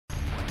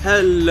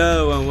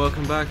Hello and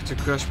welcome back to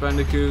Crash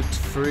Bandicoot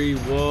Free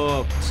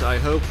Warped. I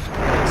hope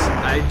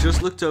I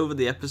just looked over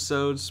the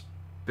episodes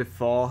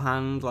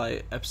beforehand,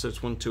 like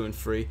episodes 1, 2 and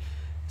 3.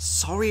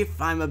 Sorry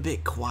if I'm a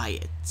bit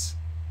quiet.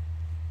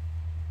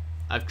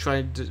 I've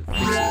tried to fix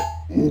it.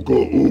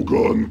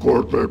 Ooga and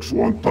Cortex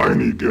want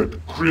Tiny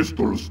get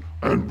crystals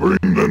and bring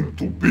them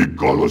to big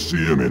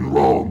Colosseum in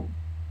Rome.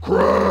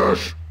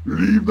 Crash,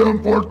 leave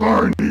them for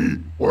Tiny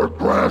or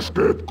Crash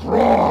get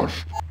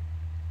crushed.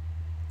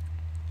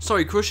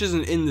 Sorry, Crush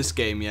isn't in this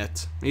game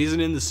yet. He isn't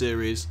in the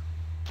series.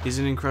 He's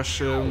in Crash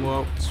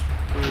Warped.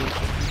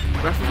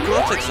 Wrath of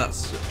Cortex,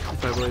 that's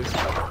if I believe.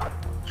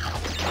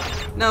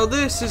 Now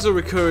this is a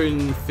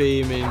recurring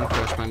theme in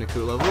Crash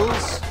Bandicoot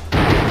levels.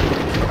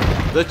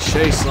 The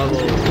chase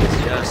levels.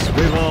 Yes,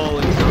 we've all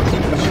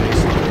encountered the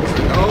chase levels.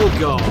 And oh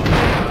god.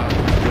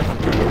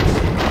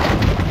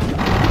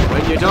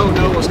 When you don't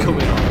know what's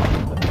coming on.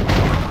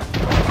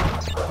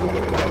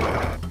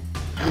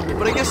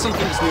 But I guess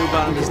something's new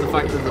about it is the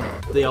fact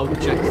that the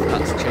object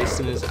that's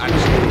chasing is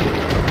actually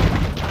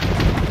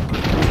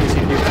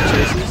continues to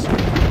chase us.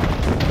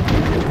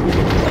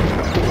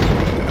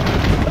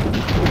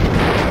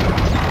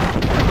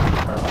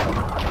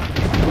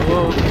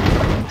 Whoa.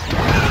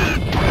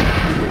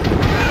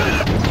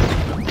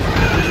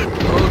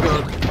 Oh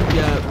god.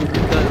 Yeah,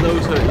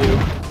 those hurt you.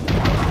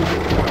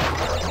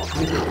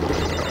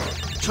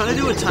 Trying to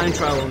do a time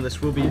trial on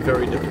this will be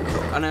very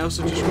difficult. And I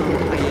also just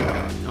remember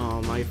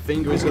how my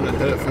finger is gonna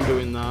hurt from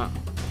doing that.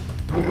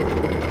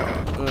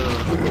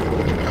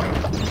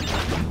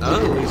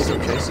 Oh, we still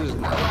chases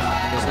now.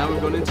 Because now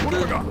we've gone into the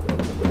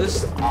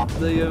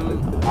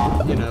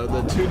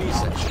 2D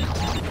section.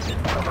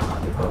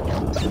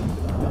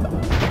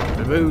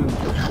 Boom.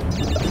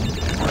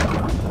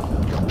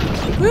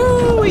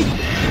 Woo-wee!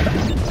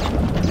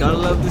 Gotta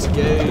love this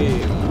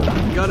game.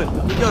 We gotta do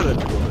it.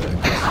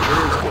 It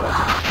is good.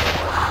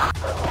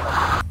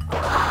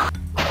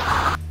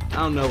 I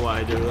don't know why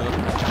I do that.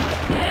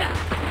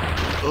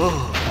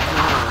 Oh,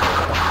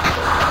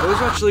 God. Those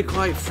are actually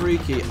quite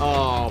freaky.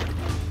 Oh,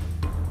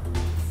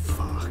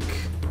 fuck.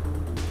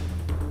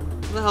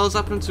 What the hell's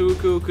happened to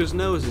Uka's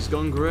nose? It's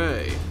gone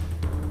grey.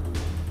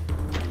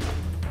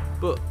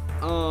 But,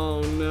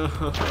 oh no.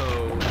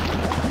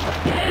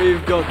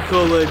 We've got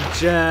coloured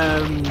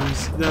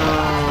gems. No.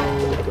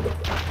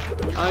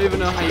 I don't even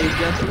know how you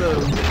get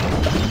them.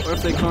 Or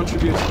if they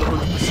contribute to the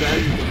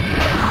 100%.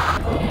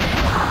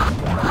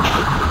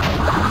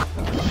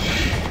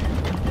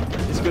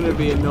 It's gonna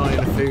be annoying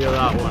to figure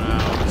that one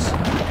out.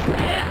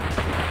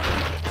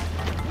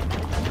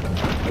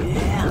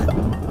 Yeah.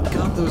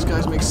 God, those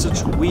guys make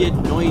such weird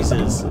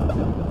noises.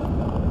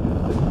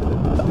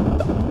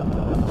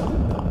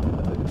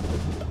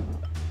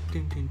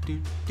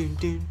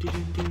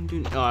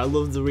 Oh, I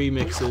love the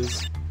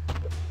remixes.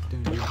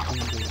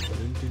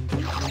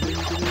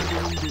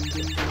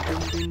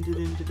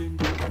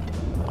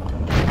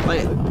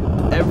 Like,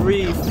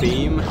 every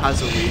theme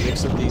has a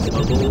remix of these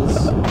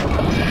levels.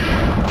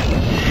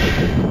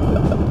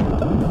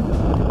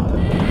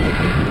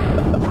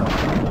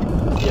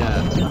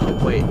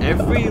 Yeah, wait,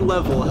 every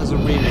level has a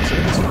remix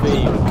of this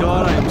theme.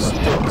 God, I'm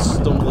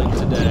stumbling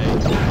today.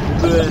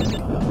 Blech.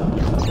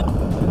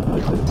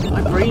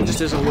 My brain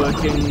just isn't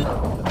working.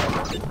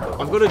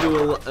 I've got to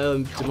do a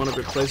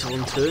DemonicBrit plays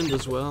unturned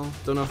as well.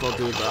 Don't know if I'll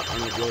do that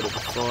and upload it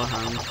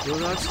beforehand.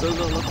 But I've still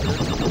got a lot of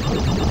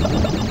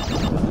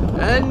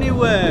it.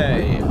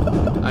 Anyway,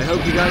 I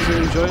hope you guys are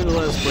enjoying the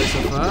Let's Play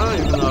so far,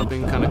 even though I've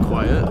been kind of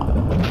quiet.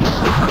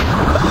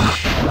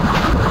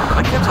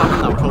 I kept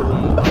having that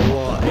problem a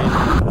lot in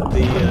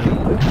the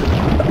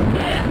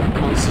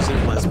Monsters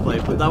in Let's Play,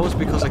 but that was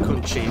because I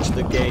couldn't change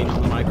the gain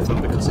on the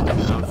microphone because I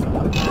didn't have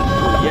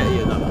Yeti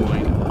at that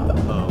point.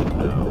 Oh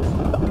no.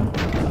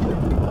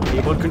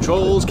 Keyboard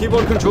controls,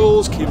 keyboard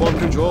controls, keyboard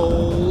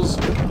controls.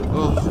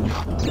 Oh.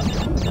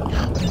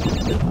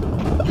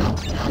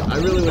 I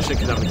really wish I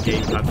could have a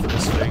gamepad for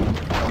this thing.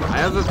 I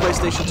have a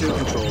PlayStation 2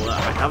 controller,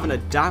 I have an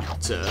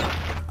adapter,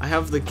 I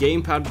have the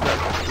gamepad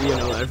that, you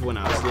know, everyone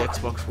has, the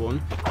Xbox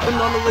One, but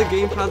none of the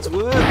gamepads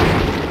work.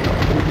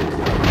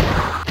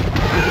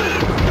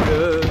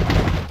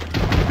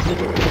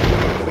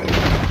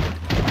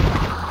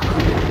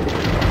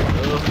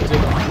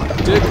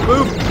 Dick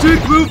move!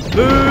 Dick move!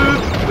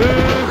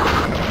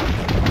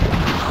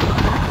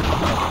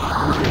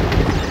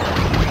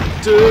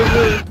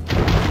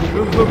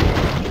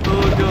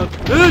 Oh god!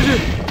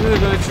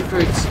 Nitro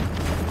crates!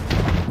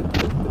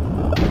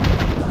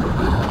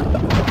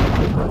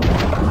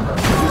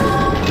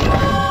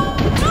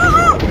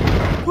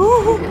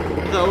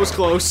 That was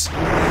close.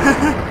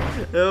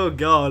 Oh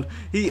god!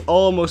 He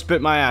almost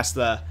bit my ass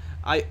there.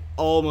 I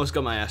almost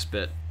got my ass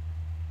bit.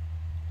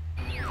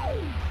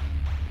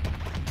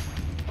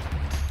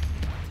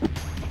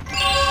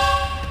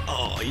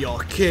 Oh,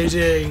 you're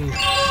kidding!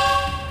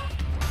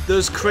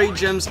 There's crate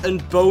gems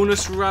and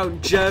bonus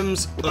route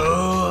gems.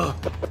 Ugh!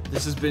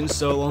 This has been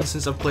so long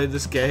since I've played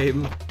this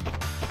game.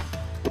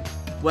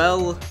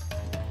 Well,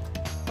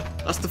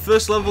 that's the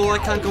first level I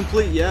can't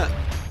complete yet.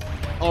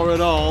 Or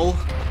at all.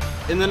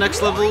 in the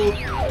next level,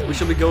 we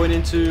shall be going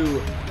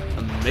into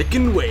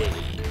making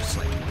waves,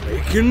 like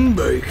making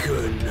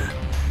bacon.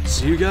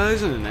 See you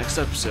guys in the next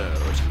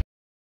episode.